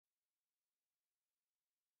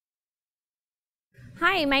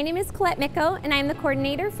Hi, my name is Colette and I'm the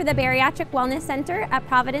coordinator for the Bariatric Wellness Center at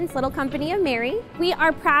Providence, Little Company of Mary. We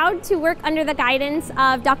are proud to work under the guidance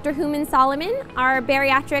of Dr. Human Solomon, our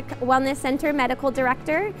Bariatric Wellness Center Medical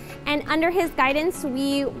Director, and under his guidance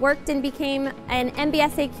we worked and became an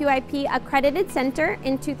MBSA QIP accredited center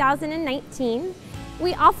in 2019.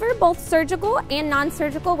 We offer both surgical and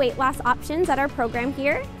non-surgical weight loss options at our program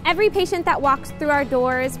here. Every patient that walks through our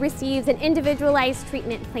doors receives an individualized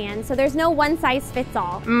treatment plan, so there's no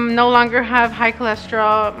one-size-fits-all. No longer have high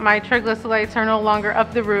cholesterol, my triglycerides are no longer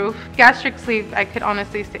up the roof. Gastric sleeve, I could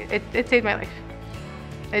honestly say, it saved my life.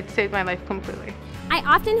 It saved my life completely. I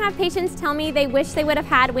often have patients tell me they wish they would have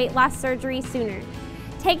had weight loss surgery sooner.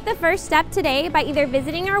 Take the first step today by either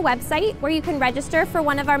visiting our website, where you can register for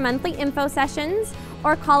one of our monthly info sessions,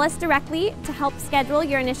 or call us directly to help schedule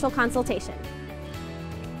your initial consultation.